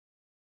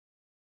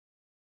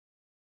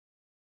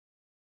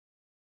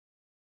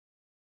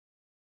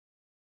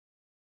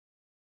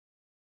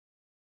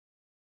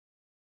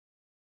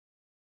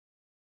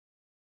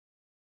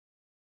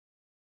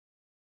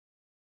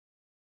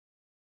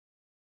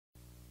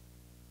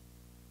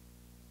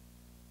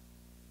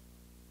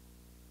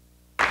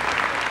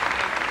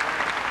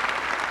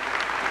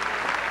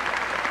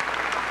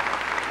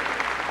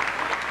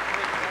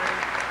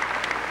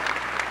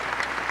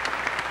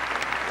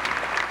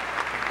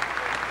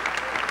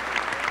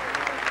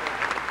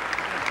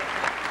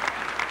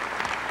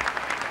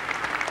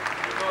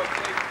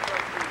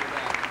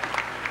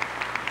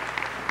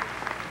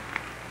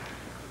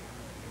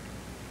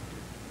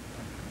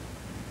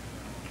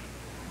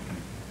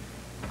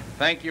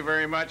Thank you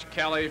very much,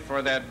 Kelly,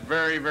 for that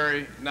very,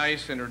 very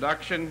nice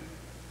introduction.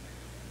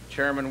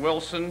 Chairman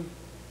Wilson,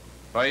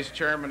 Vice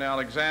Chairman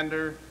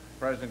Alexander,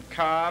 President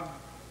Cobb,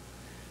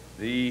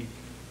 the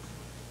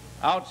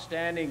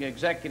outstanding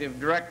Executive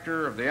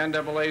Director of the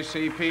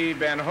NAACP,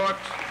 Ben Hook,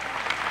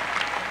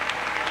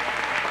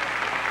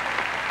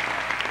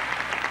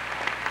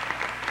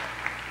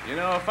 you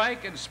know, if I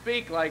could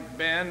speak like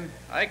Ben,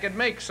 I could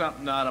make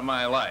something out of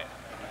my life.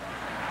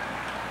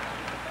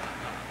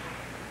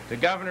 To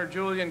Governor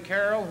Julian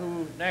Carroll,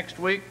 who next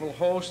week will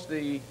host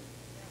the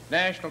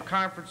National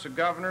Conference of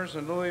Governors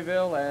in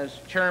Louisville as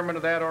chairman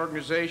of that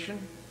organization.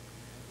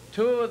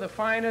 Two of the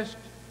finest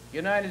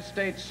United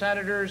States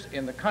senators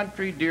in the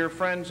country, dear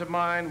friends of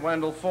mine,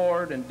 Wendell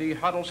Ford and Dee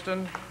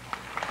Huddleston.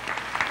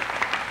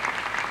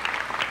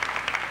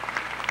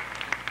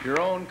 Your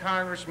own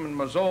Congressman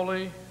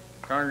Mazzoli,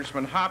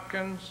 Congressman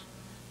Hopkins,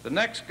 the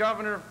next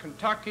governor of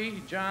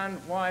Kentucky, John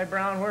Y.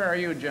 Brown. Where are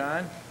you,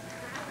 John?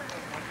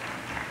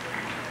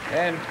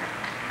 And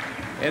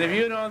if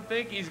you don't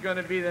think he's going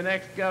to be the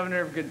next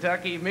governor of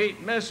Kentucky,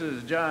 meet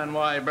Mrs. John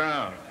Y.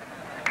 Brown.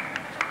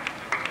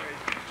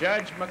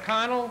 Judge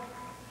McConnell,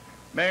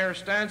 Mayor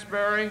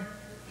Stansbury,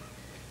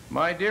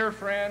 my dear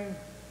friend,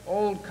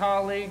 old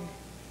colleague,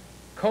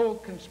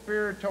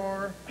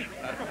 co-conspirator,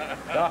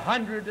 the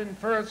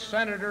 101st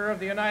Senator of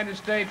the United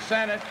States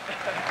Senate,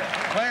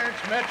 Clarence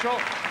Mitchell.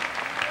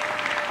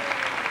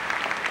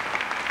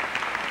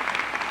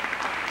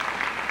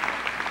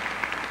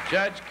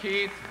 Judge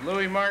Keith,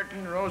 Louis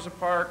Martin, Rosa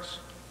Parks,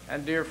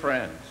 and dear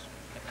friends.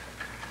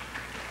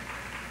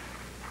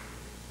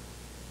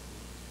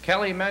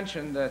 Kelly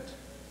mentioned that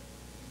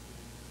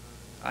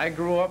I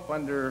grew up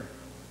under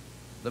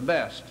the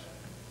best,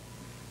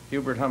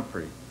 Hubert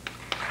Humphrey.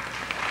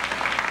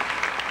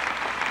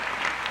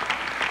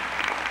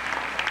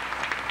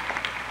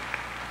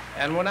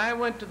 And when I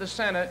went to the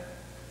Senate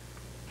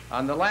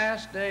on the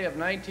last day of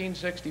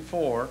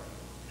 1964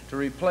 to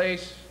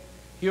replace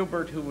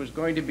Hubert, who was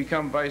going to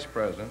become vice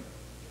president,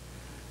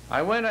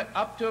 I went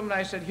up to him and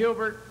I said,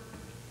 Hubert,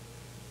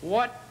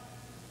 what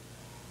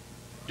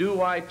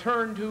do I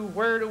turn to,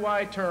 where do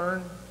I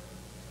turn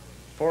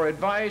for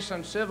advice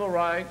on civil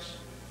rights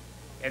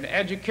and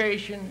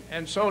education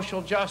and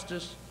social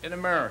justice in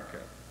America?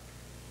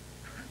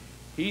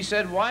 He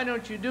said, why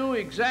don't you do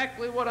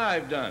exactly what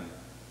I've done?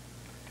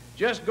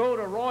 Just go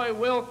to Roy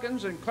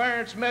Wilkins and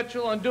Clarence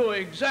Mitchell and do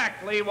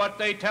exactly what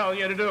they tell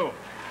you to do.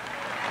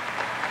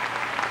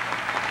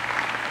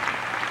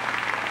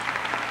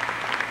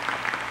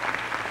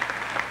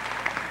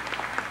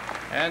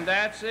 And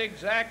that's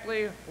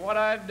exactly what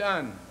I've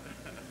done.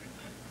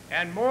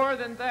 And more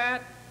than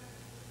that,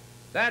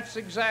 that's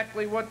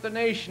exactly what the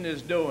nation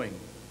is doing.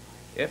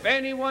 If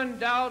anyone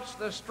doubts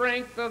the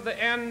strength of the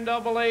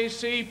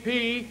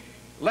NAACP,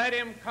 let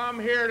him come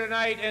here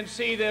tonight and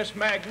see this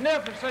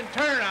magnificent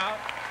turnout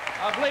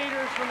of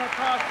leaders from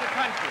across the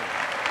country.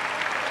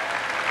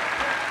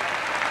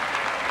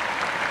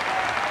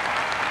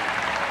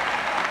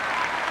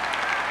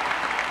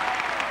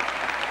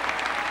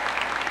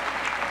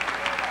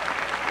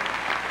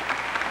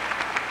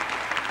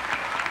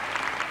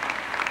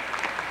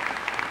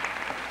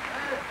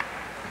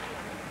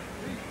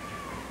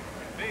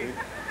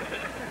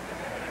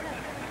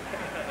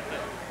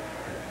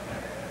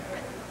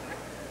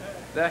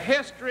 The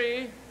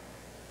history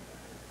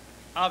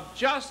of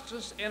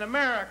justice in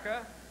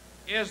America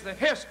is the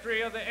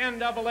history of the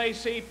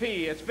NAACP.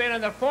 It's been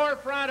in the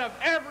forefront of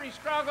every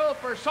struggle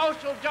for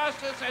social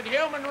justice and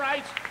human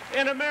rights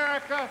in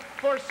America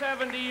for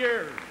 70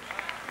 years.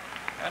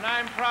 And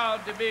I'm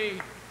proud to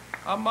be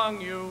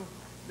among you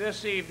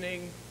this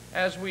evening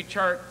as we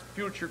chart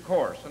future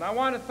course. And I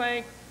want to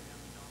thank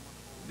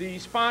the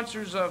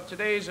sponsors of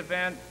today's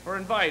event for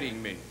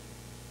inviting me.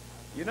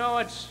 You know,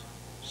 it's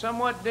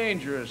somewhat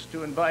dangerous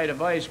to invite a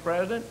vice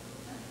president.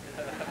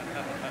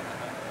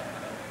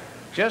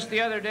 Just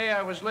the other day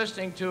I was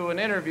listening to an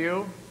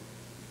interview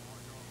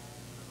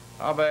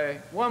of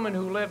a woman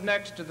who lived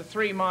next to the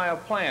 3 Mile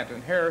plant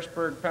in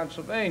Harrisburg,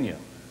 Pennsylvania.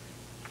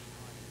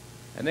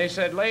 And they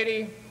said,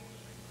 lady,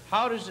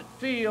 how does it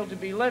feel to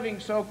be living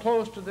so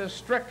close to this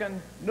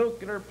stricken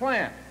nuclear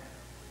plant?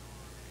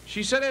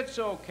 She said, it's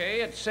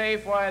okay, it's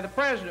safe. Why, the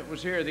president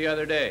was here the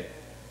other day.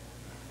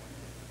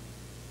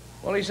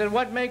 Well, he said,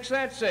 what makes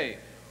that safe?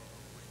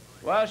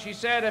 Well, she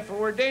said, if it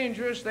were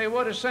dangerous, they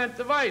would have sent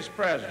the vice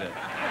president.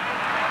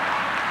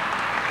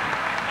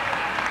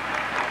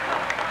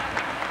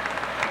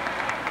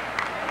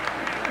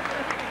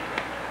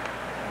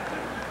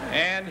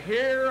 And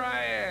here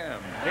I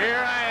am.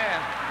 Here I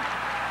am.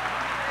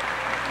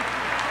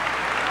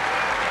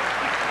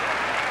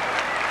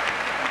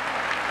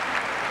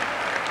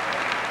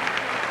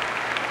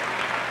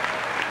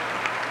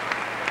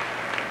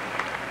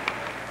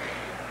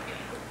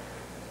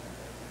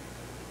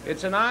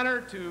 It's an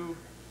honor to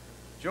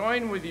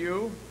join with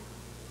you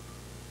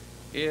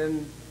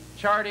in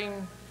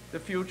charting the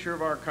future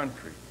of our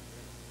country,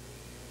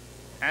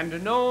 and to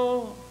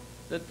know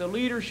that the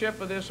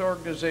leadership of this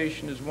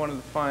organization is one of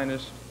the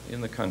finest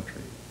in the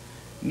country.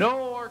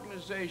 No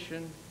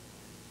organization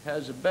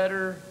has a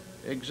better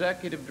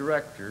executive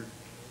director,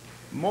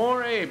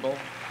 more able,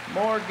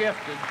 more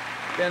gifted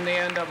than the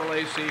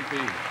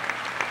NAACP.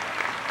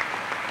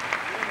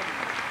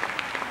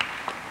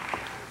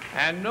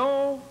 And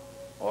no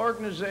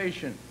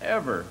organization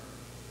ever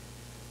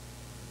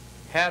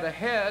had a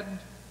head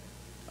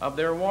of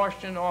their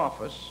Washington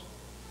office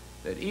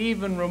that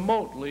even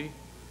remotely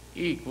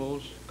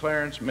equals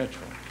Clarence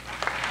Mitchell.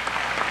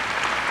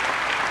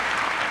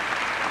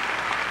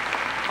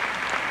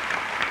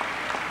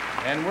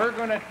 And we're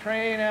going to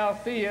train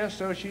Althea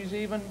so she's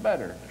even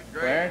better.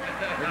 Clarence,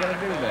 we're going to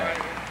do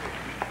that.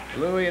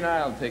 Louis and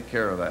I will take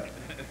care of that.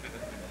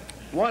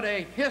 What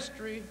a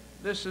history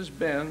this has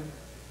been.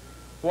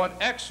 What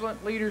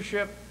excellent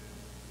leadership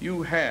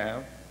you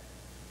have.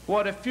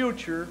 What a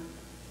future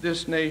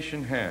this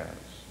nation has.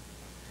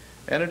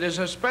 And it is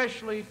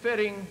especially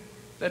fitting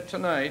that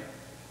tonight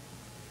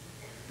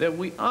that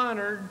we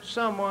honored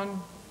someone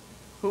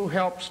who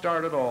helped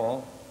start it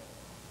all,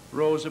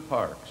 Rosa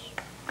Parks.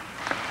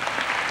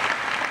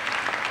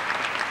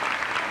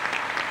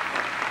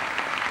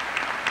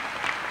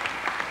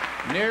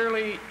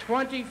 Nearly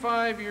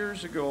 25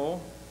 years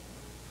ago,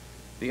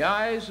 the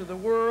eyes of the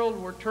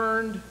world were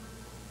turned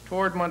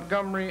toward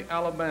Montgomery,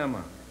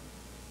 Alabama,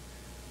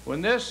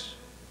 when this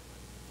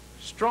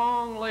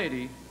strong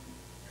lady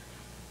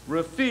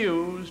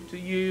refused to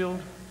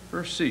yield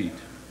her seat.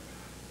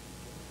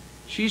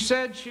 She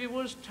said she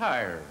was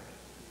tired.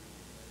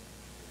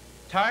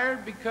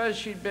 Tired because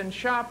she'd been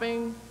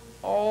shopping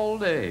all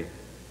day.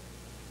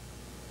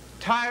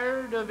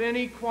 Tired of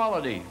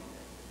inequality.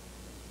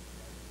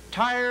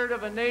 Tired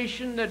of a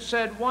nation that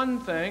said one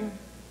thing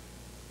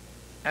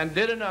and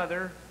did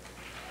another.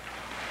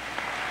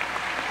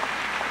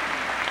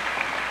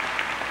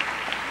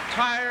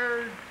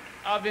 Tired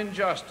of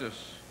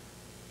injustice.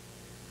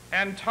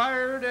 And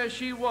tired as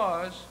she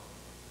was,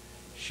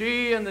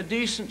 she and the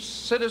decent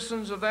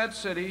citizens of that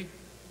city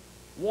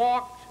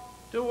walked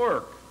to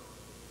work.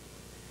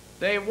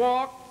 They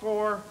walked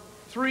for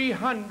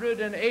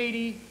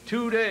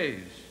 382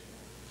 days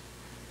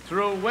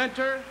through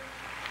winter.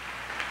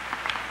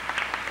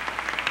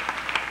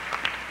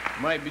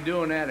 Might be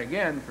doing that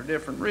again for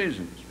different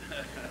reasons.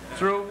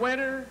 Through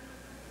winter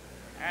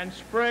and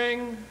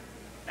spring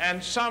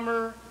and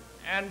summer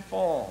and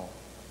fall.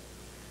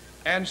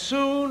 And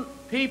soon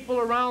people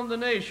around the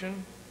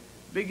nation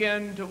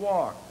began to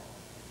walk.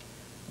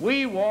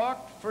 We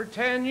walked for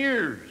 10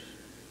 years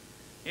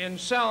in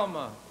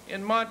Selma,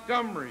 in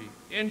Montgomery,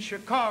 in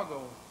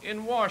Chicago,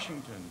 in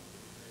Washington,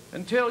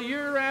 until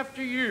year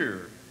after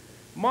year,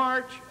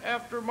 March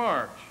after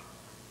March,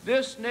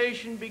 this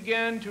nation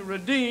began to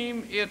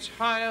redeem its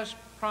highest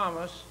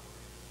promise,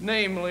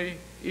 namely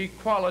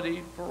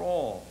equality for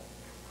all.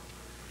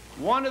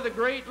 One of the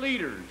great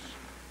leaders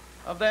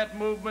of that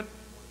movement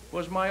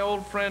was my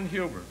old friend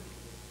Hubert.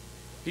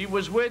 He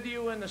was with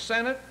you in the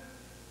Senate,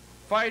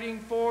 fighting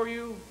for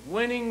you,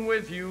 winning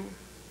with you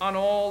on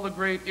all the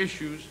great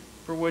issues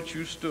for which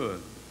you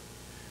stood.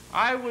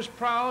 I was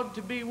proud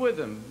to be with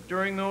him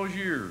during those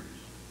years.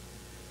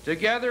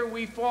 Together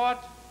we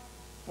fought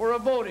for a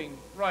Voting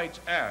Rights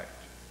Act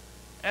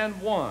and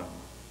won.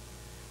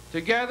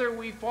 Together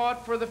we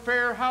fought for the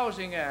Fair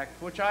Housing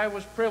Act, which I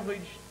was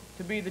privileged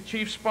to be the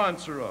chief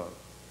sponsor of,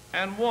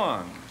 and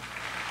won.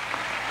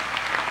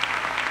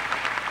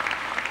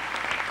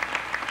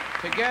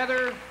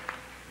 Together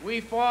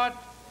we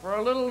fought for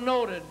a little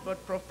noted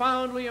but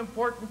profoundly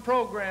important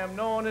program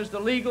known as the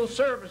Legal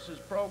Services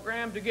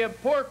Program, to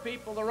give poor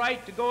people the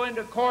right to go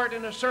into court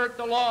and assert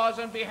the laws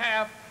on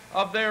behalf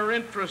of their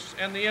interests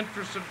and the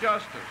interests of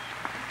justice.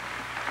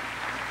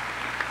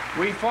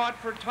 We fought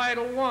for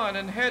Title I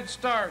and Head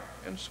Start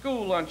and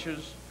school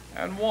lunches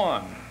and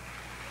won.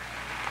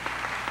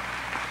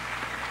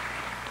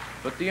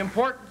 But the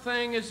important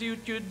thing is you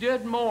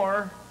did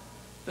more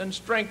than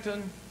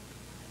strengthen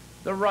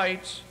the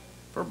rights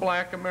for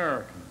black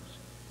Americans.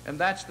 And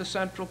that's the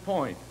central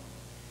point.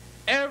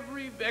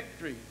 Every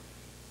victory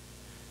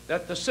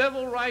that the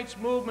civil rights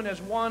movement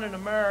has won in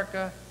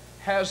America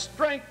has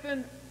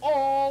strengthened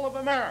all of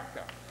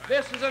America.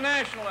 This is a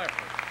national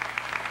effort.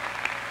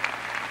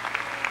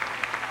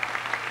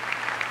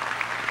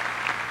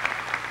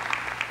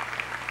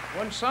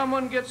 When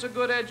someone gets a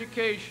good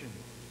education,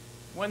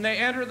 when they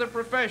enter the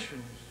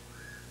professions,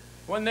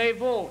 when they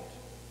vote,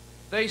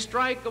 they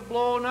strike a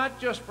blow not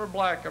just for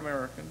black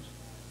Americans,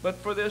 but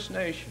for this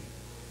nation.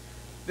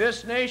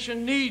 This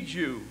nation needs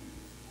you.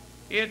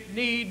 It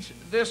needs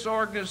this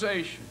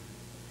organization.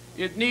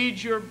 It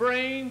needs your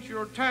brains,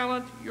 your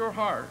talent, your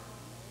heart.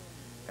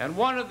 And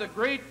one of the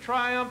great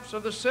triumphs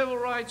of the Civil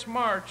Rights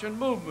March and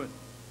movement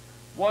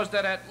was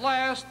that at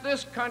last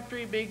this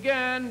country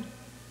began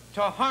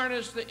to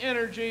harness the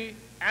energy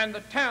and the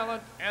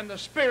talent and the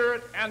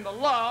spirit and the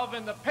love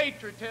and the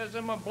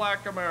patriotism of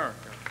black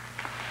America.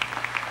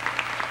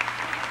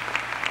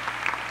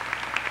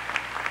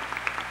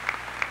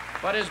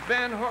 But as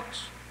Ben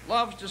Hooks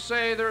loves to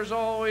say, there's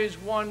always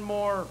one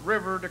more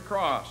river to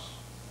cross.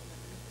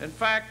 In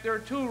fact, there are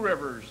two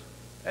rivers,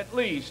 at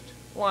least,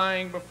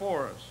 lying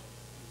before us.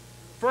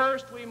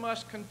 First, we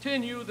must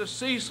continue the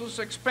ceaseless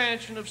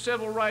expansion of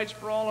civil rights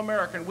for all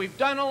Americans. We've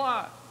done a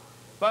lot,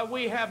 but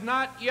we have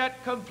not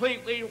yet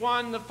completely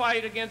won the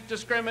fight against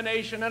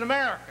discrimination in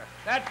America.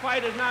 That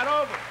fight is not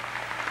over.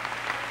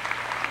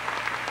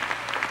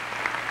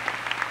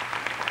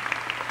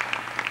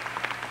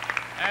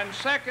 And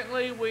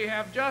secondly, we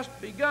have just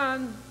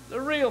begun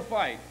the real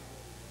fight,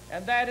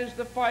 and that is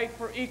the fight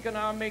for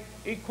economic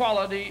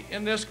equality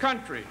in this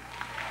country.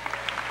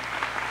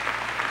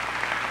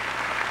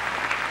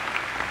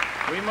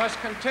 We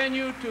must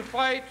continue to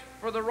fight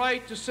for the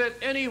right to sit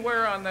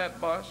anywhere on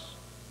that bus,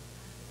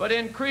 but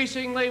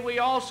increasingly we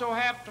also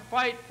have to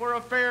fight for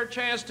a fair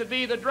chance to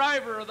be the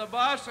driver of the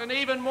bus, and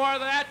even more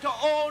than that, to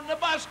own the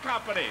bus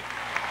company.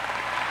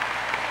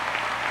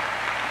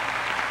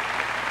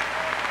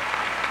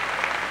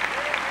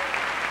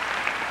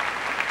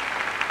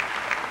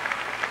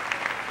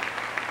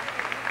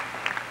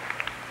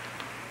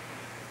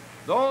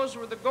 Those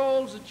were the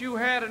goals that you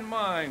had in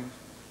mind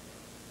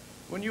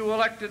when you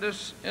elected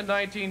us in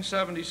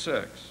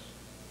 1976.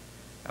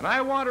 And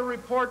I want to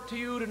report to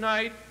you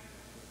tonight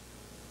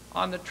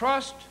on the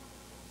trust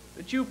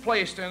that you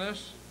placed in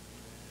us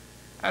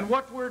and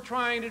what we're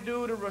trying to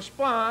do to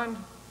respond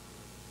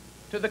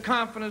to the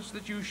confidence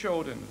that you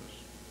showed in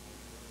us.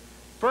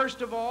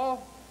 First of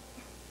all,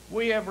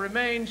 we have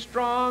remained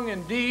strong,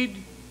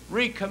 indeed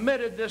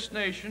recommitted this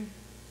nation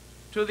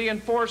to the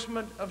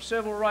enforcement of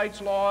civil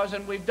rights laws,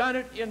 and we've done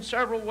it in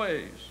several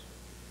ways.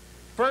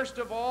 First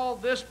of all,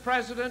 this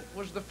president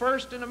was the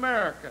first in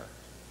America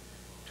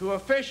to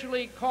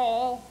officially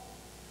call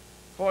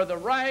for the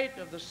right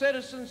of the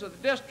citizens of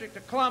the District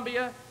of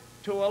Columbia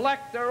to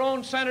elect their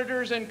own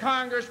senators in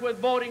Congress with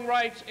voting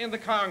rights in the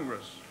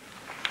Congress.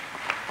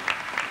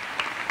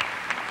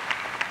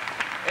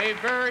 A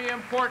very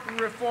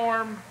important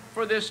reform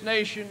for this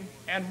nation,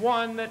 and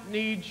one that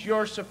needs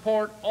your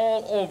support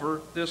all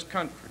over this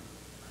country.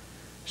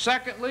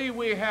 Secondly,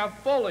 we have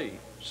fully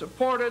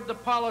supported the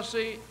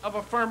policy of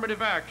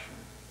affirmative action.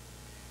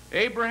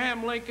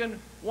 Abraham Lincoln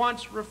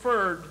once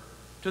referred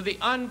to the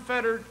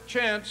unfettered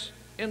chance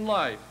in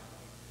life.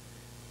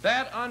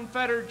 That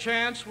unfettered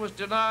chance was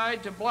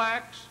denied to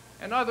blacks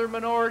and other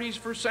minorities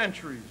for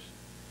centuries.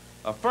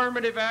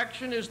 Affirmative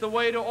action is the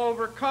way to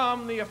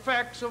overcome the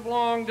effects of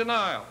long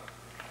denial.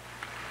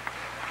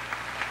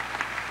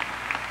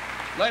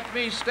 Let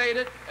me state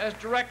it as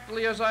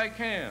directly as I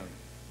can.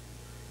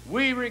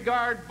 We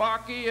regard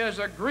Bakke as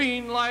a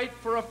green light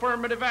for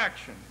affirmative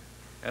action,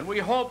 and we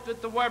hope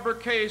that the Weber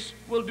case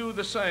will do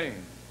the same.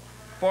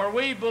 For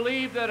we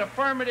believe that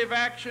affirmative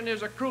action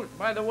is a crucial.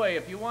 By the way,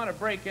 if you want to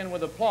break in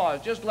with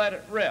applause, just let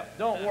it rip.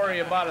 Don't worry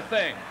about a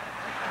thing.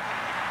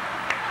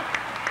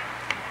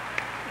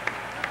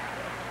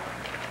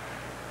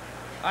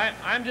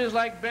 I'm just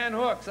like Ben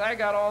Hooks. I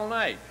got all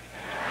night.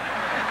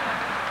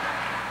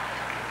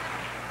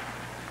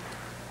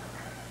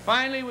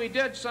 Finally, we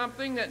did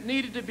something that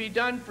needed to be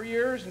done for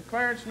years, and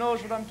Clarence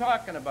knows what I'm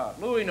talking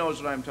about. Louis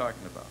knows what I'm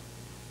talking about.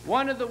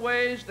 One of the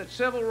ways that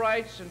civil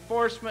rights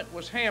enforcement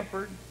was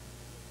hampered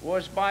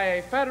was by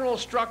a federal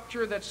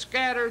structure that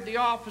scattered the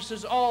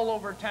offices all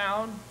over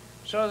town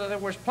so that there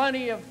was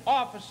plenty of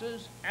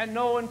offices and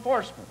no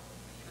enforcement.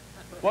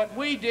 What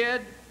we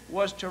did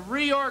was to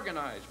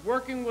reorganize,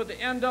 working with the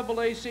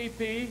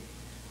NAACP,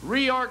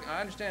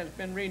 I understand it's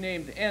been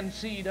renamed the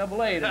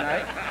NCAA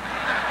tonight.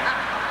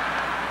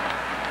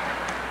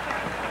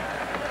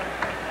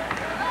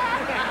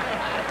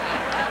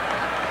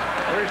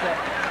 Where's that?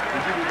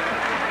 Did you do that?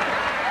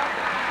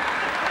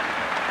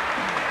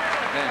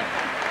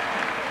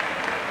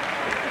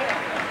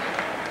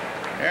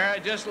 There, I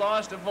just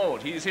lost a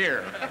vote. He's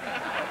here.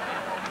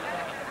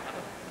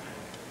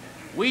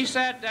 We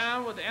sat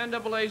down with the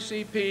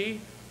NAACP,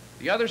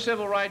 the other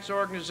civil rights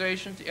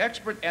organizations, the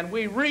experts, and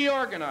we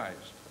reorganized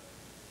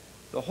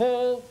the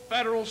whole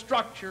federal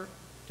structure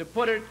to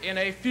put it in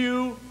a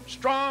few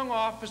strong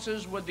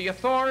offices with the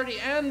authority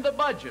and the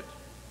budget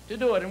to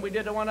do it. And we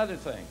did one other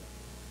thing,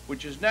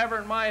 which has never,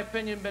 in my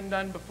opinion, been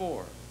done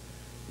before.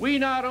 We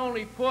not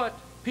only put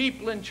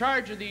people in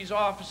charge of these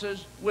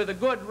offices with a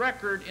good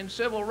record in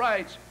civil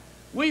rights,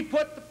 we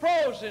put the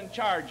pros in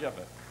charge of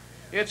it.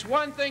 It's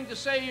one thing to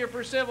say you're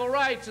for civil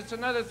rights, it's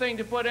another thing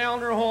to put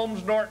Eleanor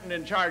Holmes Norton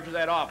in charge of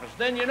that office.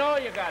 Then you know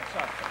you got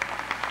something.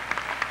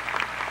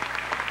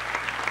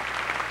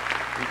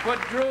 We put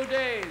Drew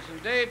Days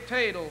and Dave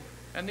Tatel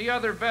and the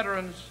other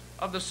veterans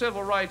of the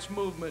civil rights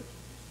movement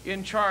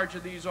in charge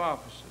of these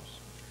offices.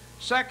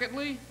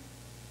 Secondly,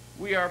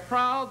 we are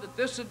proud that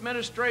this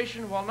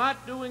administration, while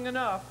not doing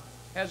enough,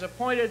 has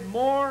appointed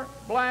more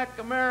black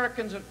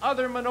Americans and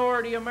other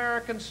minority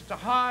Americans to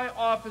high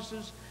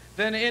offices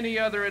than any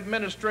other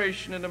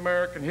administration in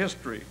American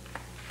history.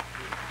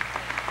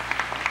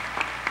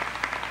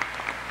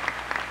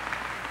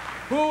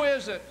 Who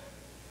is it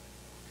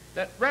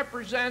that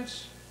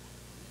represents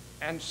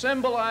and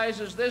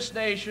symbolizes this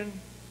nation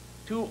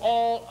to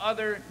all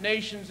other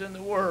nations in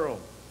the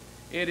world?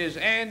 It is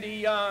Andy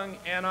Young,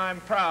 and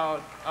I'm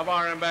proud of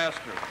our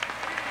ambassador.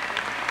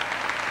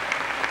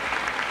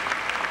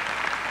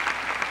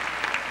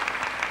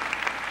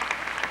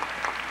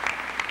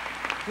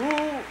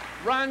 Who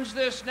runs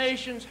this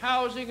nation's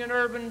housing and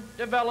urban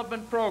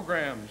development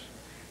programs?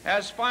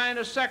 As fine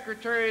a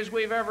secretary as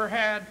we've ever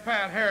had,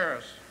 Pat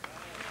Harris.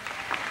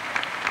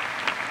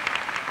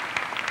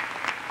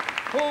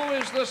 Who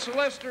is the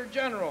Solicitor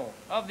General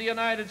of the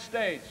United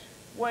States?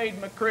 Wade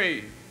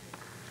McCree.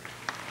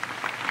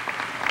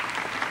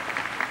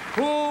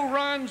 Who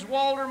runs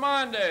Walter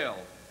Mondale?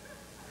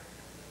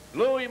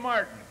 Louis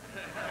Martin.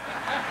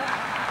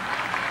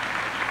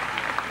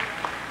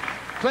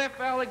 Cliff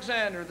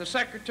Alexander, the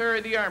Secretary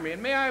of the Army.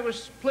 And may I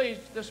was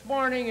pleased this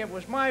morning, it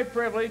was my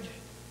privilege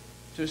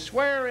to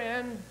swear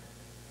in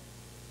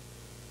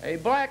a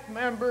black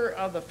member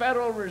of the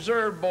Federal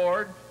Reserve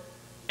Board,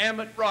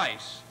 Emmett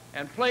Rice,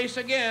 and place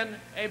again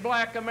a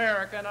black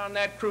American on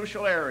that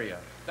crucial area.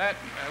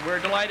 We're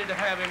delighted to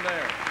have him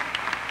there.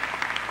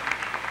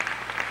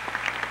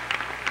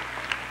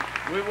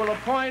 We will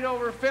appoint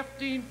over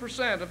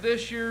 15% of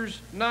this year's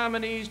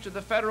nominees to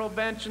the federal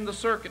bench and the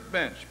circuit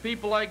bench,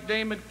 people like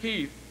Damon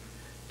Keith,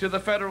 to the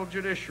federal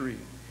judiciary.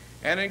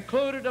 And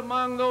included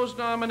among those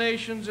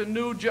nominations and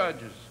new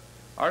judges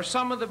are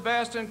some of the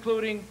best,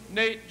 including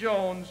Nate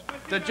Jones,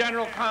 the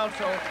General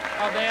Counsel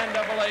of the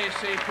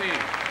NAACP.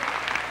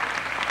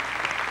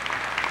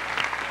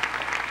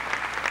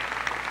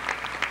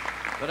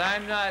 But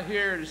I'm not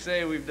here to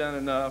say we've done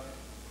enough.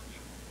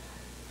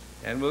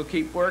 And we'll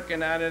keep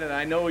working on it, and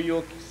I know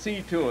you'll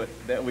see to it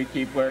that we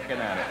keep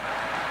working on it.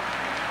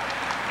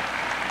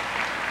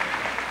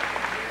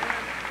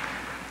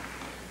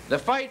 The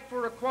fight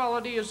for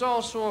equality is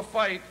also a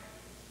fight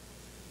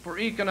for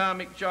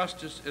economic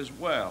justice as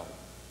well.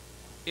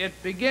 It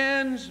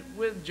begins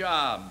with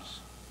jobs.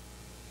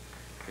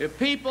 If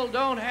people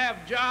don't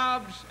have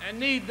jobs and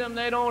need them,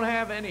 they don't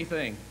have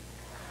anything.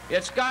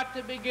 It's got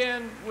to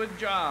begin with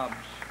jobs.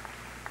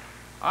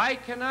 I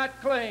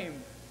cannot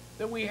claim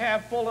that we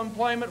have full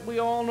employment. We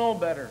all know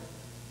better.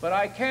 But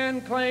I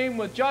can claim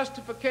with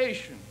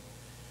justification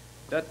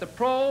that the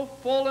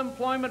pro-full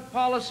employment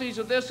policies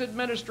of this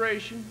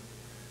administration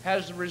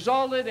has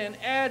resulted in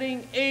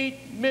adding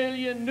 8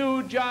 million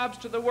new jobs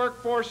to the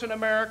workforce in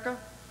America,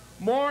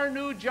 more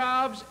new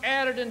jobs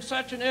added in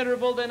such an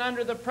interval than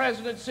under the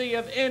presidency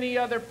of any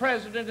other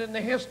president in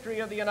the history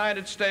of the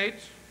United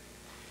States.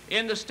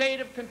 In the state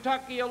of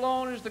Kentucky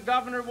alone, as the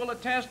governor will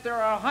attest, there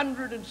are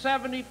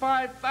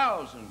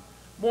 175,000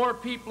 more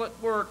people at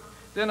work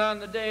than on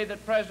the day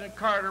that President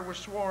Carter was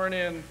sworn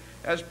in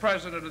as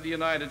President of the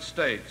United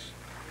States.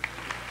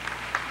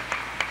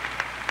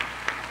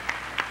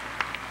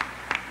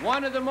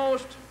 One of the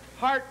most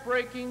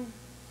heartbreaking,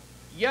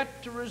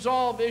 yet to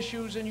resolve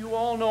issues, and you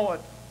all know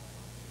it,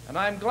 and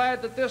I'm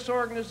glad that this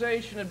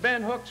organization, and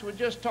Ben Hooks was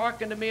just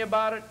talking to me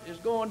about it, is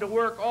going to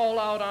work all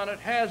out on it,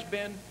 has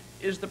been,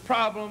 is the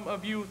problem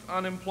of youth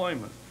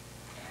unemployment.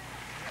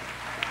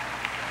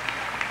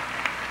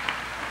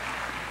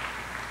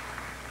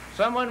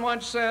 Someone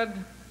once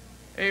said,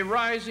 a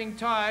rising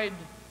tide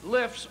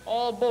lifts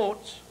all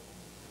boats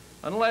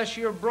unless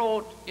your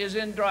boat is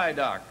in dry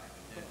dock.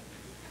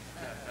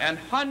 And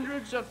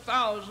hundreds of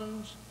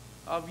thousands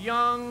of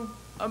young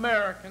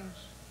Americans,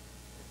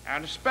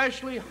 and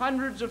especially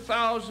hundreds of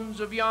thousands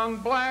of young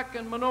black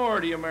and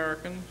minority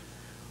Americans,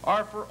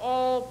 are for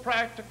all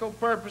practical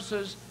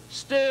purposes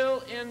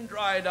still in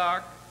dry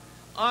dock,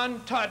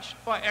 untouched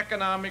by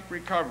economic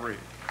recovery.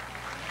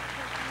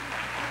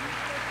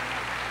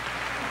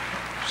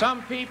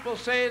 Some people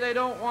say they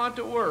don't want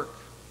to work.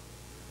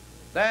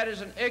 That is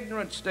an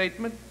ignorant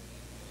statement,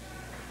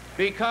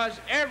 because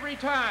every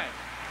time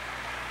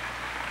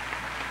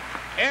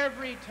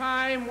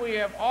we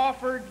have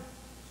offered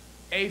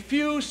a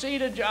few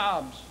seated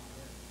jobs,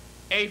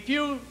 a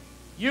few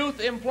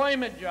youth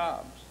employment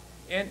jobs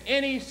in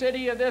any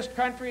city of this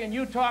country, and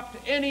you talk to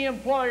any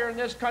employer in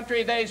this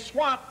country, they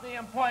swamp the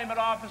employment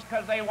office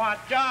because they want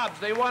jobs.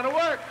 They want to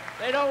work.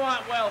 They don't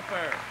want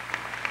welfare.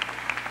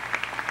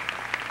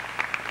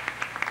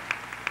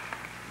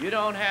 You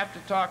don't have to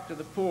talk to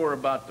the poor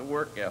about the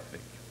work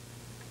ethic.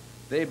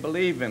 They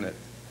believe in it.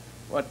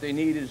 What they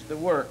need is the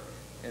work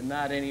and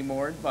not any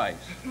more advice.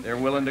 They're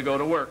willing to go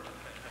to work.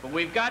 But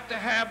we've got to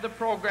have the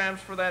programs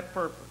for that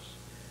purpose.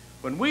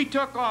 When we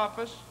took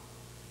office,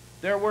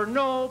 there were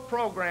no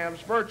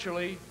programs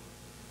virtually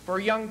for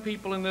young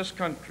people in this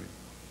country.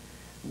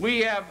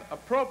 We have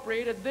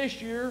appropriated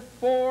this year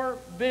 $4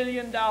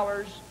 billion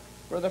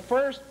for the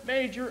first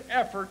major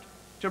effort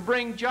to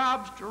bring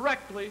jobs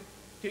directly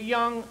to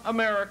young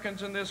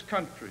Americans in this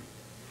country.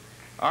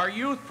 Our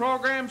youth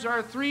programs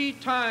are 3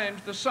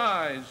 times the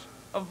size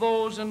of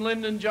those in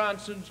Lyndon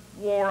Johnson's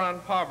War on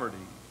Poverty.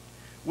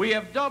 We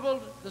have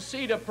doubled the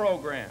CETA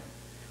program,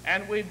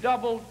 and we've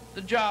doubled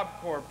the Job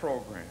Corps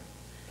program,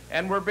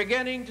 and we're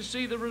beginning to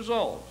see the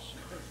results.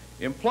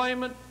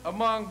 Employment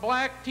among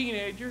black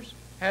teenagers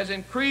has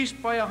increased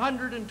by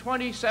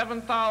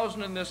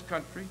 127,000 in this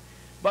country,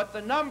 but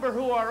the number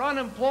who are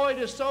unemployed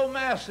is so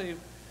massive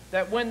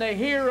that when they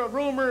hear a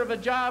rumor of a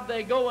job,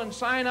 they go and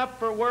sign up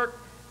for work,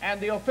 and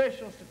the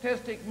official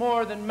statistic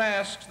more than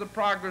masks the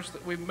progress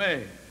that we've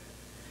made.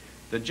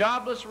 The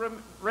jobless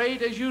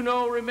rate, as you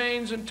know,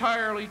 remains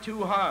entirely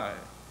too high,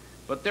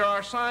 but there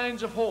are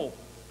signs of hope.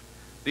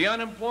 The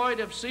unemployed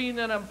have seen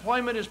that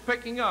employment is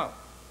picking up.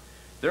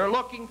 They're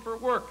looking for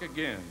work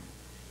again.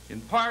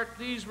 In part,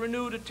 these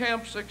renewed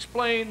attempts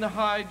explain the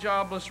high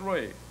jobless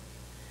rate.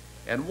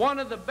 And one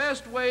of the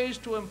best ways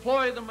to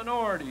employ the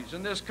minorities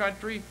in this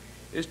country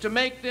is to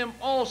make them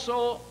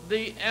also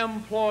the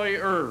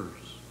employers.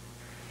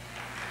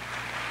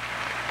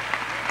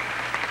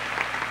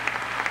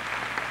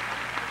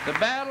 The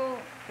battle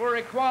for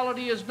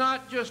equality is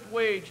not just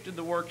waged in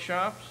the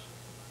workshops.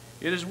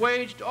 It is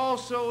waged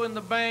also in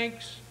the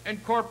banks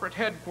and corporate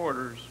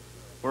headquarters,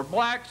 where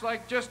blacks,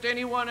 like just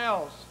anyone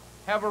else,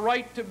 have a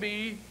right to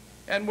be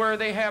and where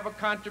they have a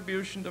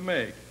contribution to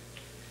make.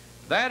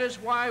 That is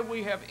why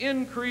we have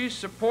increased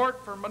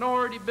support for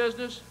minority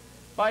business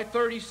by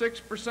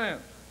 36%.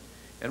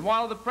 And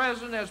while the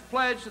President has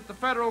pledged that the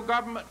federal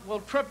government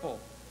will triple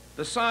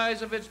the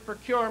size of its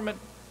procurement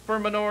for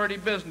minority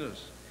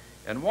business,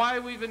 and why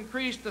we've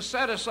increased the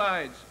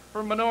set-asides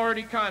for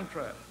minority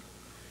contracts.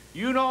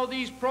 You know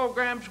these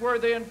programs, where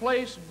they're in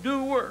place,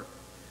 do work.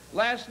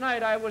 Last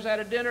night I was at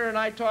a dinner and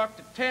I talked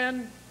to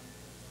 10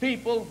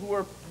 people who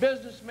were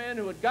businessmen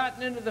who had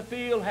gotten into the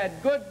field, had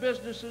good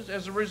businesses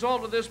as a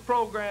result of this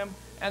program,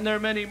 and there are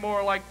many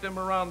more like them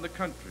around the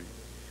country.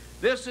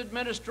 This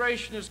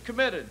administration is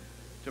committed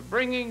to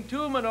bringing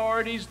to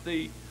minorities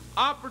the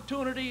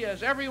opportunity,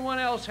 as everyone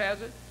else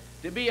has it,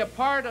 to be a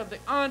part of the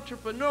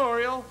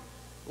entrepreneurial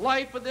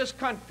life of this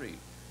country.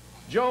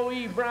 Joe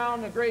E.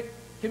 Brown, the great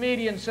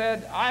comedian,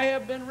 said, "I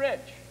have been rich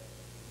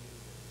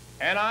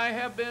and I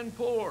have been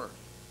poor.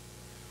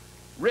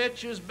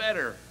 Rich is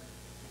better."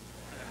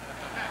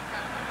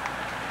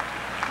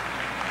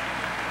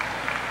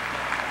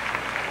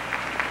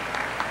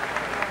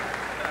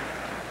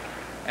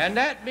 And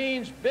that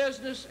means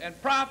business and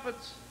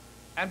profits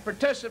and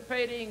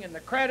participating in the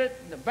credit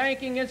and the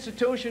banking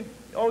institution.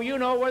 Oh, you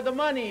know where the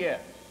money is.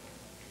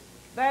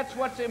 That's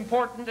what's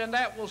important, and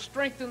that will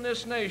strengthen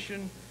this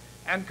nation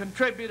and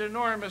contribute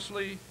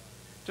enormously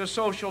to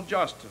social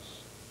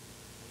justice.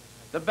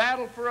 The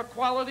battle for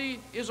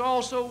equality is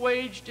also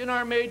waged in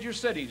our major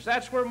cities.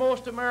 That's where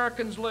most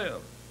Americans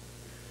live.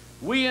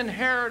 We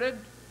inherited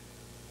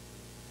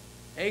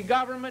a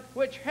government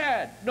which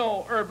had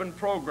no urban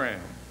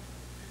program.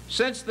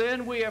 Since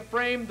then, we have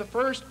framed the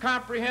first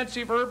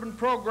comprehensive urban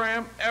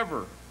program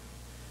ever,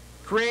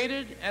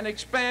 created and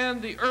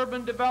expanded the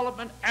Urban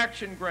Development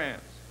Action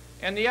Grants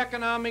and the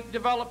economic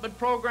development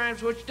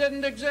programs which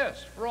didn't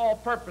exist for all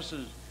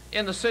purposes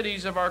in the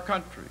cities of our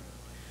country.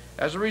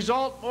 As a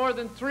result, more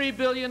than $3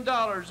 billion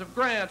of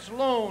grants,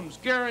 loans,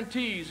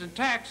 guarantees, and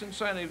tax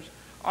incentives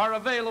are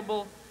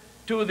available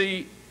to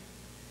the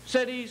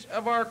cities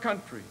of our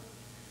country.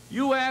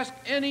 You ask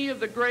any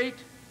of the great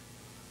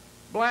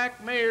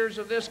black mayors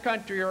of this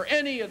country, or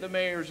any of the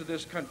mayors of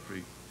this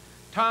country,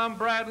 Tom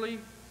Bradley,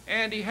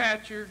 Andy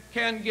Hatcher,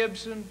 Ken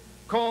Gibson,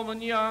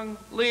 Coleman Young,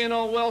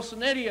 Leonel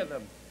Wilson, any of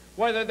them,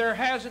 whether there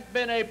hasn't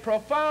been a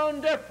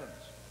profound difference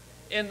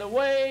in the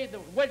way in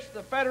which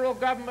the federal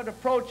government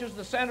approaches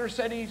the center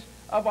cities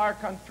of our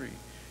country.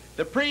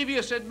 The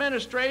previous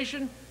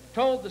administration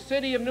told the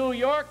city of New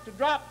York to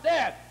drop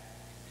dead.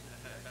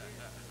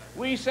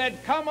 We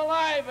said, come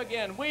alive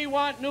again. We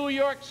want New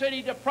York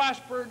City to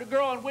prosper, to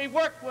grow, and we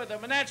worked with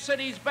them, and that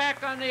city's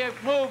back on the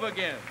move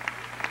again.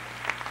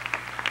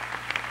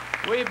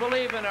 We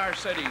believe in our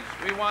cities.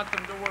 We want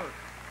them to work.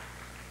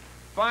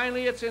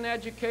 Finally, it's in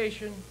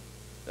education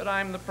that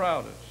I'm the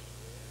proudest.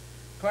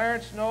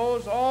 Clarence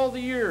knows all the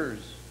years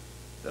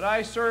that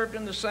I served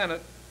in the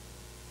Senate,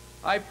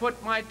 I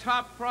put my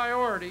top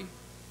priority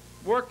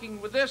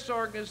working with this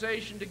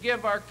organization to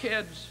give our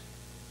kids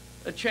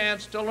a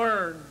chance to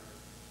learn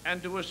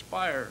and to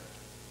aspire.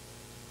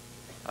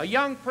 A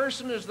young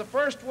person is the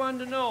first one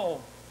to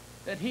know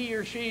that he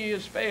or she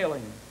is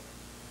failing.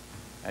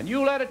 And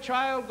you let a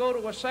child go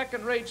to a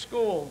second-rate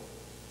school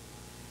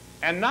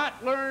and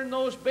not learn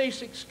those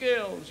basic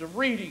skills of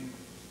reading,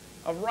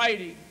 of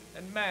writing,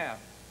 and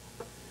math.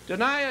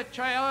 Deny a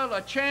child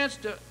a chance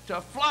to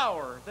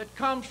flower that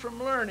comes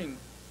from learning,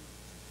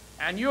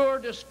 and you're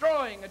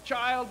destroying a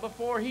child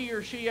before he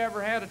or she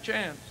ever had a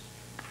chance.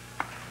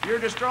 You're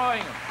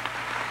destroying him.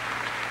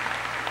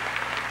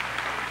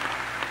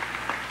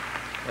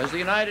 As the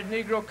United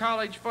Negro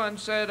College Fund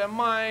said, a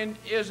mind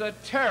is a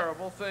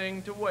terrible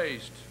thing to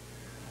waste,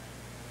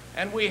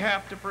 and we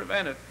have to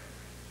prevent it.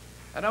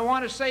 And I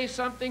want to say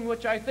something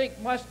which I think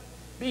must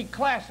be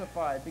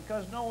classified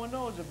because no one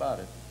knows about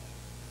it.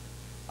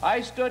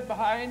 I stood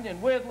behind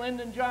and with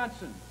Lyndon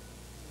Johnson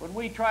when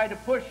we tried to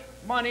push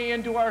money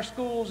into our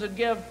schools and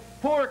give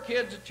poor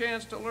kids a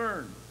chance to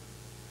learn.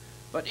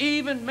 But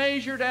even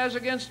measured as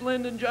against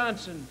Lyndon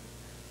Johnson,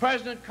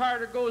 President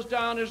Carter goes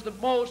down as the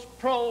most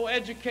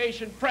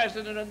pro-education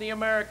president in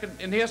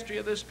the history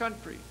of this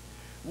country.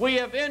 We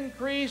have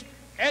increased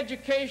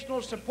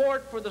educational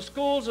support for the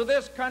schools of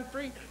this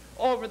country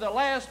over the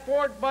last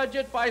Ford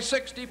budget by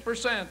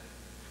 60%.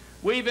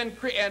 We've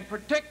increased, and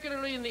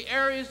particularly in the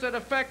areas that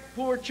affect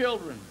poor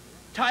children.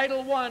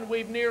 Title I,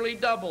 we've nearly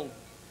doubled.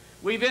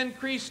 We've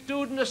increased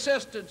student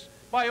assistance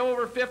by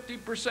over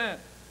 50%.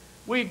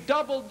 We've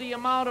doubled the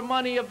amount of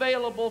money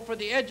available for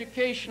the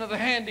education of the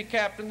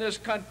handicapped in this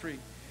country.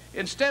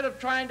 Instead of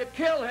trying to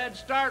kill Head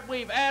Start,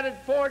 we've added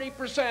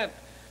 40%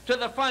 to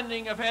the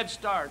funding of Head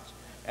Starts.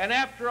 And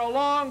after a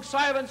long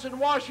silence in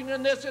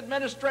Washington, this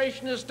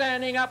administration is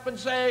standing up and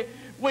saying,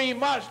 we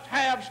must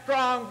have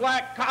strong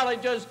black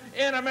colleges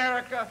in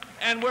America,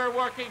 and we're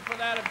working for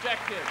that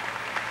objective.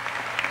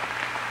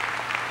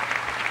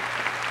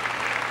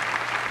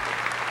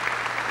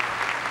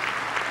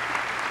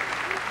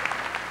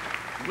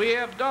 We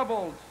have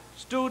doubled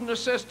student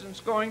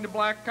assistance going to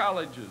black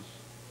colleges,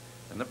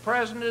 and the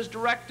President has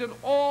directed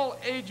all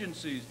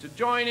agencies to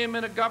join him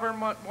in a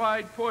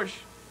government-wide push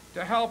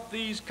to help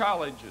these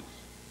colleges.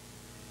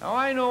 Now,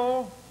 I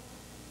know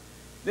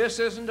this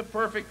isn't a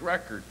perfect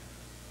record.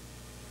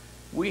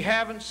 We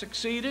haven't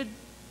succeeded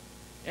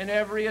in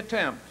every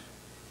attempt.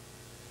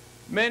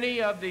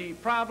 Many of the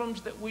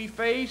problems that we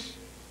face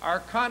are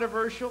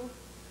controversial,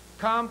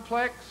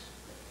 complex,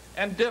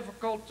 and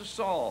difficult to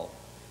solve.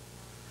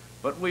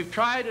 But we've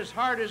tried as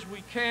hard as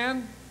we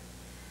can,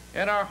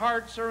 and our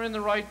hearts are in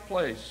the right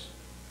place.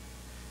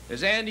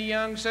 As Andy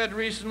Young said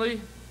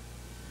recently,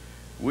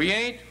 we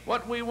ain't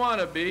what we want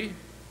to be,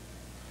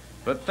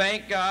 but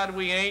thank God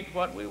we ain't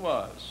what we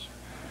was.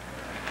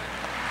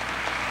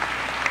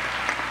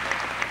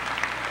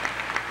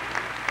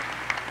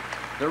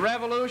 The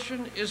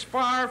revolution is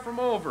far from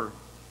over,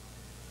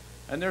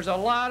 and there's a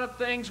lot of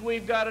things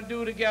we've got to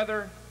do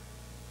together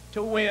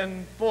to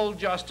win full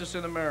justice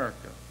in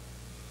America.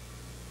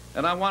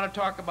 And I want to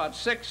talk about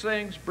 6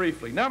 things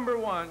briefly. Number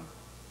 1,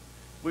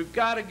 we've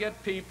got to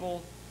get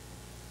people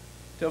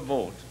to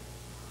vote.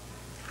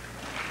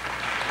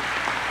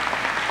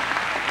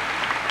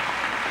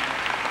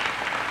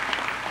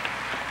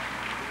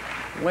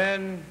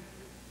 When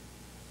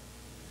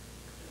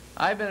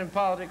I've been in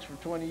politics for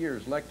 20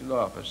 years, elected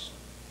office,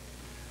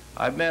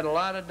 I've met a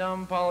lot of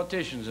dumb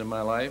politicians in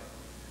my life,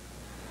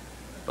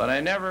 but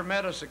I never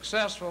met a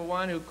successful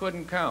one who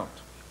couldn't count.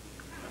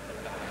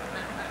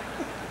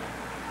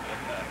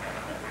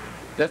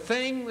 The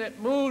thing that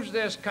moves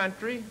this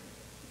country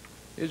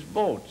is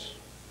votes.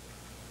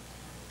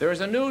 There is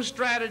a new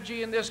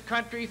strategy in this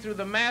country through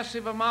the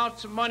massive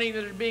amounts of money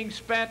that are being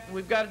spent.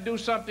 We've got to do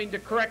something to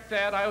correct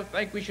that. I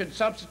think we should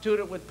substitute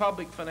it with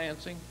public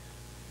financing,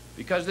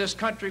 because this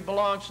country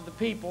belongs to the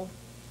people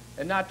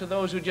and not to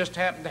those who just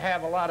happen to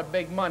have a lot of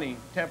big money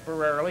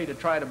temporarily to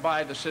try to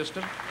buy the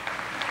system.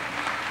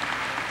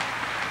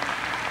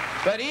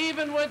 But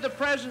even with the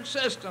present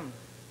system,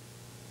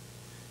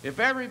 if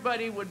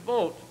everybody would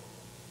vote,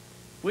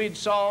 we'd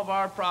solve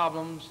our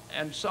problems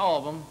and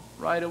solve them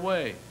right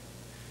away.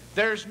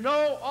 There's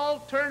no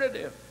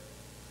alternative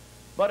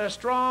but a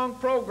strong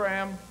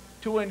program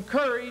to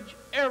encourage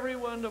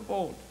everyone to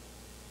vote.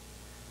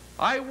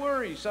 I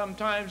worry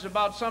sometimes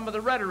about some of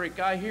the rhetoric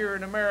I hear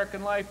in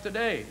American life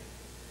today,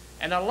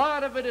 and a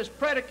lot of it is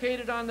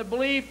predicated on the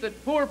belief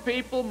that poor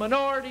people,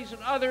 minorities,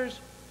 and others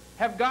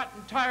have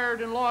gotten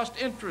tired and lost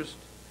interest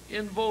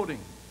in voting.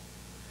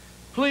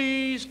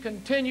 Please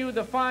continue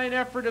the fine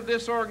effort of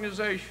this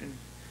organization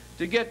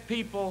to get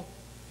people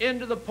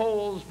into the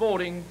polls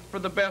voting for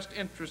the best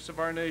interests of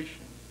our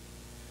nation.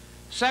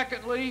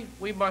 Secondly,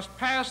 we must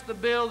pass the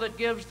bill that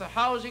gives the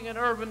Housing and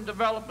Urban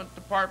Development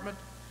Department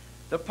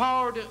the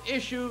power to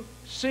issue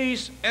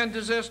cease and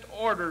desist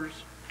orders,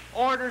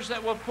 orders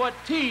that will put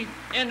teeth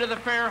into the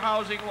fair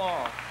housing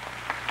law.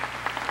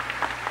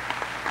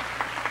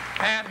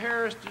 Pat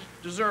Harris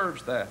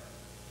deserves that.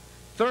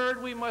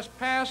 Third, we must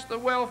pass the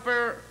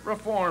welfare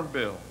reform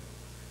bill.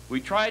 We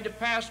tried to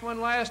pass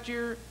one last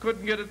year,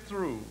 couldn't get it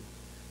through.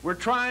 We're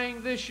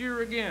trying this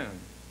year again.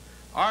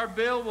 Our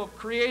bill will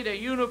create a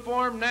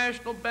uniform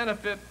national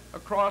benefit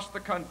across the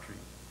country,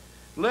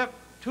 lift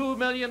 2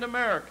 million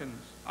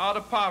Americans out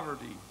of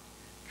poverty,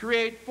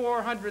 create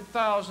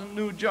 400,000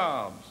 new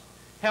jobs.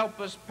 Help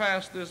us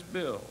pass this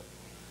bill.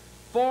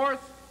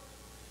 Fourth,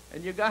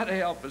 and you got to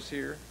help us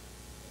here,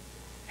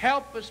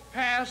 help us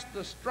pass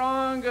the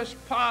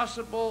strongest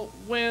possible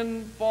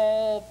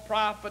windfall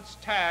profits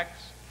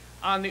tax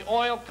on the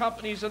oil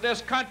companies of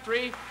this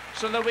country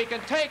so that we can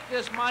take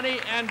this money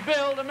and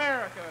build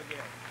America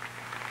again.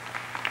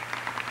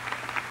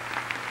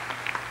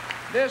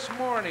 This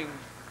morning,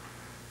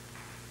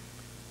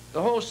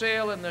 the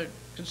wholesale and the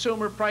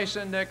consumer price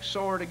index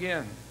soared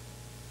again,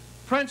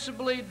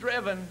 principally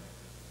driven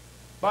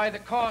by the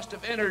cost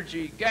of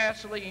energy,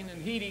 gasoline,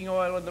 and heating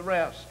oil, and the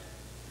rest.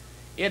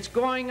 It's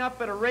going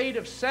up at a rate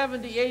of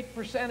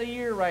 78% a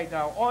year right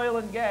now, oil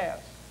and gas.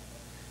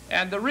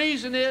 And the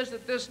reason is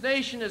that this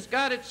nation has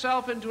got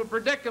itself into a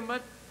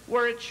predicament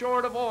where it's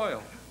short of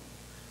oil.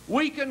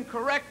 We can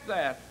correct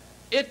that.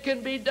 It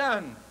can be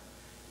done.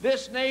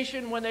 This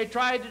nation, when they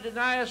tried to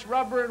deny us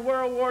rubber in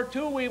World War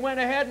II, we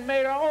went ahead and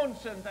made our own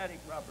synthetic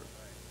rubber.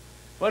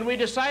 When we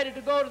decided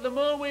to go to the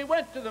moon, we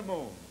went to the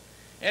moon.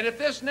 And if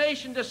this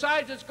nation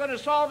decides it's going to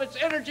solve its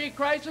energy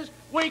crisis,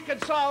 we can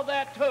solve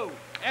that too,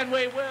 and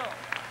we will.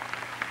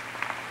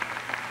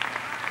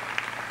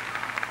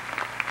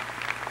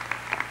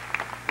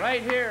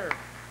 right here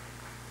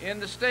in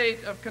the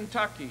state of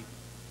Kentucky.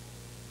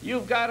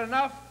 You've got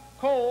enough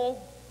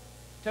coal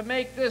to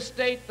make this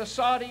state the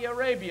Saudi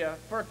Arabia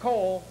for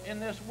coal in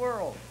this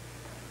world.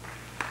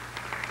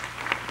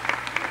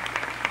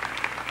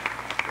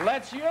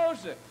 Let's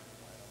use it.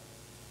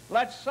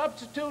 Let's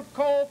substitute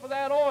coal for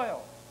that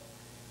oil.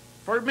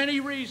 For many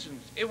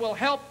reasons. It will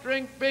help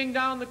bring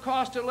down the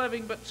cost of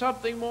living, but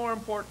something more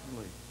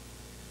importantly.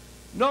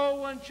 No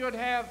one should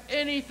have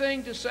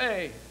anything to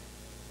say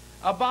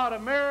about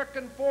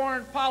American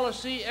foreign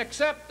policy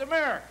except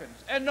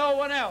Americans and no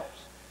one else.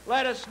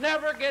 Let us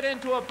never get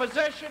into a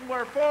position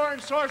where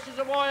foreign sources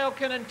of oil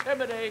can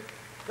intimidate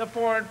the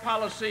foreign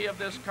policy of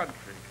this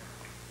country.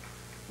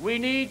 We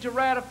need to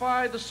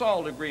ratify the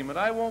SALT agreement.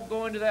 I won't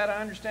go into that.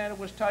 I understand it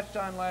was touched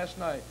on last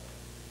night.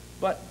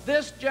 But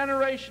this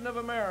generation of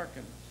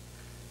Americans,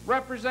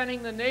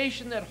 representing the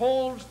nation that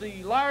holds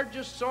the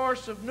largest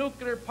source of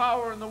nuclear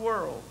power in the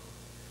world,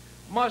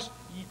 must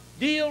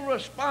deal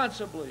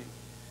responsibly,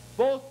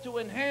 both to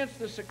enhance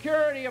the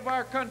security of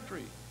our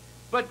country,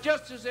 but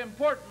just as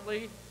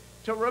importantly,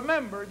 to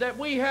remember that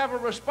we have a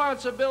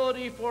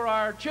responsibility for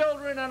our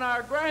children and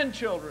our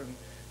grandchildren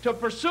to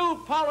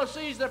pursue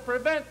policies that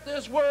prevent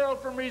this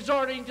world from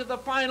resorting to the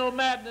final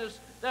madness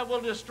that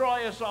will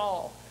destroy us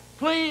all.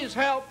 Please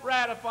help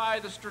ratify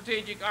the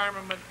strategic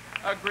armament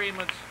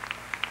agreements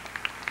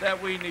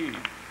that we need.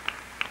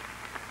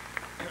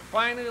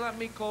 Finally, let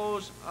me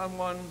close on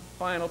one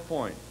final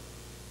point.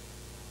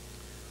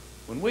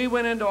 When we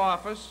went into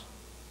office,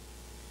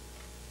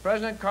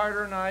 President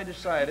Carter and I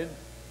decided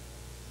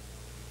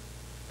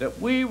that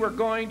we were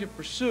going to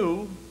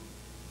pursue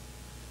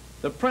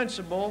the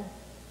principle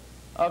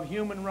of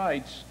human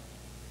rights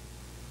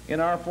in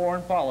our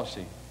foreign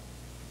policy,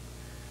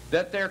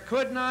 that there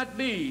could not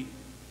be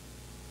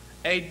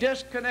a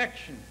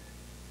disconnection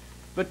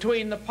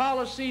between the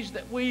policies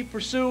that we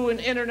pursue in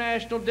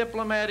international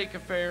diplomatic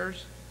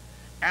affairs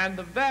and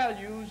the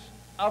values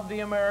of the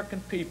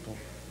American people.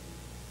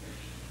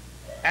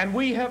 And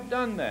we have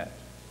done that.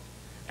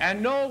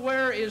 And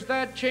nowhere is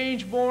that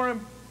change more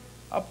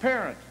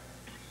apparent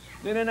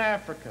than in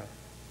Africa.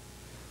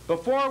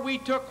 Before we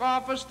took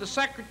office, the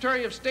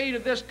Secretary of State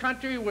of this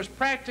country was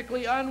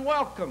practically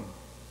unwelcome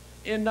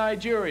in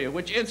Nigeria,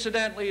 which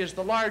incidentally is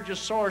the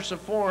largest source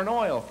of foreign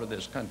oil for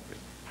this country.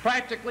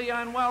 Practically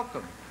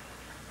unwelcome.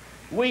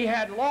 We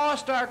had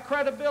lost our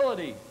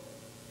credibility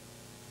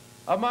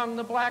among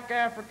the black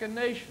African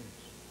nations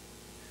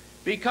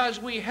because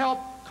we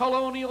helped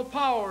colonial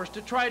powers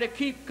to try to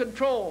keep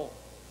control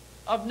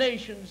of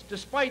nations,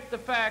 despite the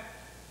fact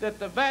that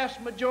the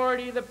vast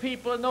majority of the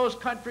people in those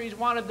countries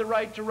wanted the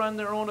right to run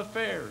their own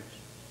affairs.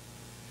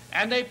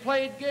 And they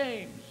played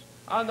games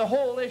on the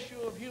whole issue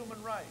of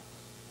human rights.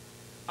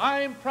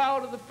 I am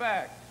proud of the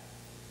fact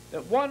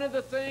that one of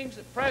the things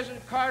that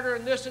President Carter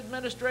and this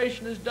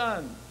administration has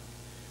done,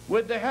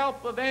 with the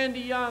help of Andy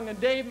Young and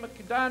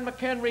Don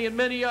McHenry and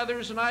many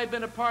others, and I've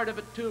been a part of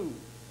it too,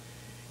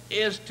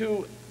 is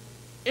to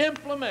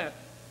implement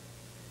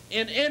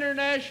in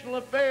international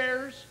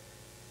affairs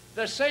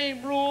the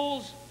same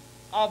rules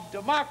of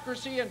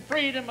democracy and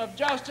freedom of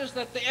justice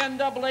that the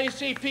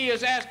NAACP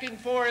is asking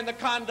for in the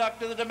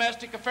conduct of the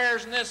domestic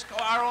affairs in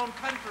our own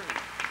country.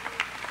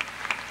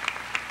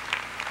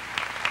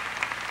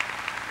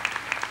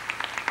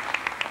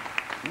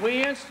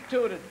 We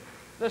instituted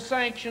the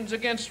sanctions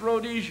against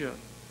Rhodesia.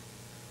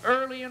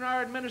 Early in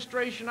our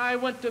administration, I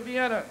went to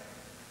Vienna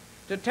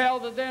to tell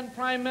the then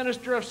Prime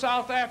Minister of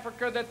South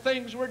Africa that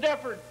things were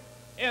different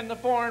in the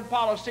foreign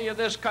policy of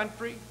this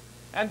country,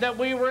 and that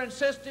we were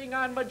insisting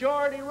on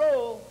majority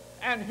rule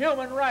and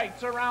human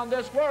rights around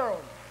this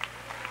world.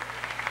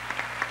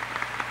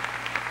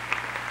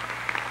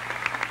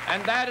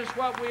 And that is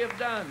what we have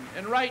done.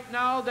 And right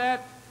now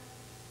that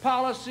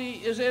policy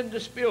is in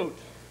dispute.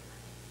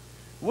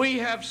 We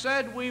have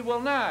said we will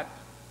not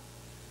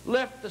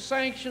lift the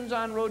sanctions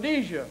on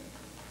Rhodesia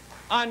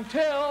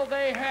until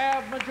they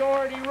have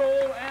majority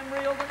rule and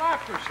real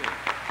democracy.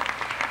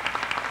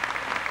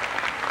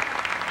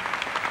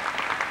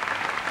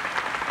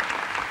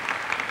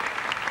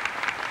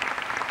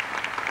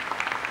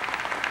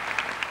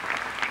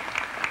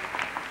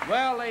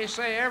 Well, they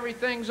say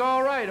everything's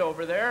all right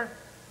over there.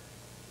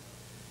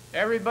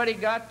 Everybody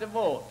got to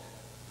vote,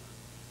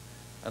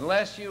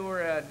 unless you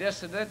were a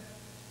dissident,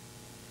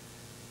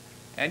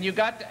 and you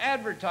got to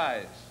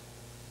advertise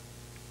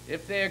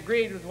if they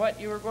agreed with what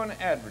you were going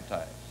to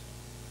advertise.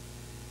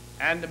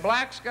 And the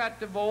blacks got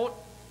to vote,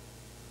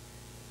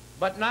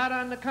 but not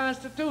on the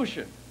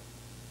Constitution.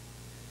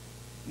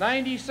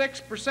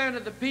 96%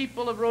 of the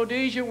people of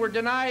Rhodesia were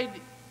denied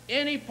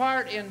any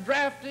part in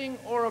drafting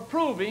or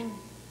approving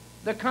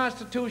the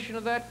Constitution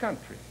of that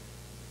country.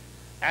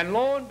 And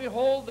lo and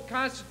behold, the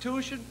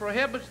Constitution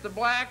prohibits the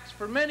blacks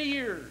for many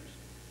years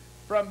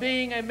from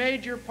being a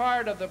major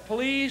part of the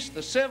police,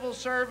 the civil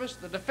service,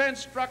 the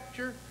defense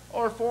structure,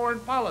 or foreign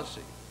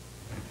policy.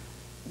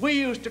 We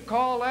used to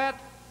call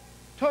that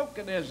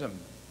tokenism,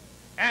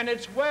 and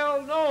it's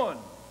well known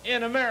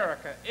in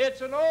America.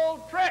 It's an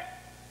old trick,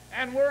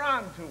 and we're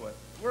on to it.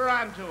 We're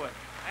on to it.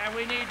 and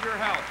we need your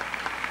help.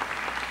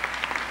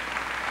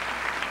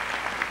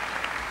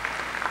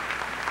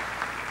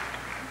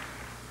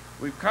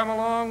 We've come a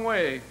long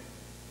way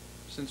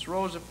since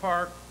Rosa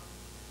Parks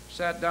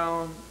sat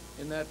down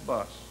in that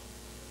bus.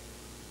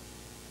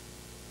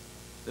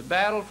 The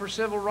battle for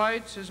civil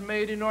rights has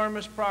made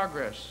enormous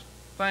progress,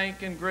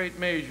 thanks in great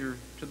measure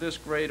to this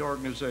great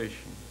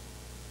organization.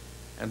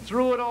 And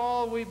through it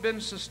all, we've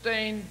been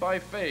sustained by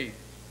faith.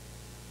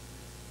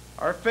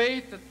 Our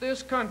faith that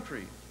this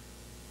country,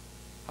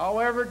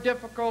 however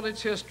difficult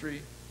its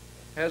history,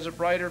 has a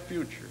brighter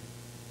future.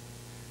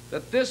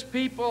 That this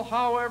people,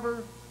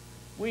 however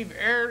we've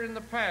erred in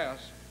the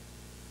past,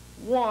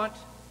 want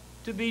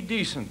to be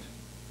decent.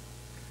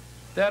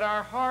 That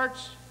our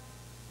hearts,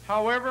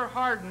 however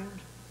hardened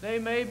they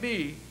may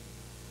be,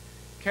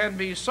 can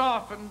be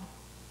softened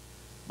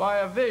by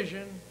a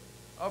vision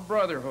of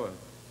brotherhood.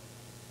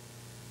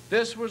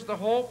 This was the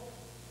hope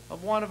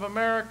of one of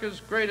America's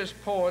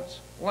greatest poets,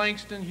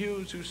 Langston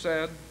Hughes, who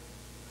said,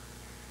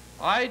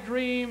 "I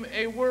dream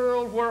a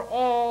world where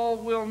all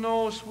will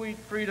know sweet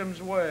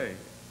freedom's way,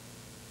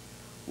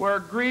 where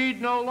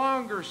greed no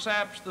longer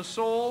saps the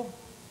soul,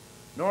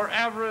 nor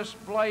avarice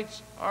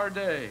blights our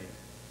day.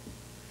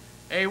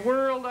 A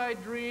world, I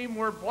dream,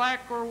 where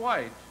black or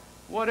white,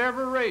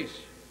 whatever race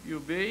you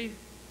be,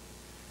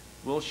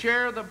 will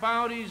share the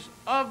bounties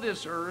of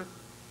this earth,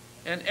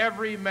 and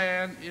every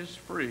man is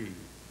free."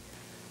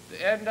 The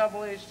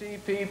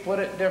NAACP put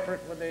it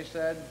different when they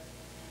said,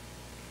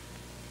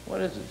 what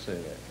does it say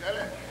there? Tell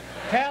it.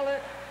 Tell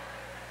it.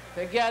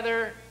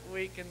 Together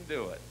we can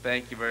do it.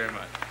 Thank you very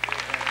much.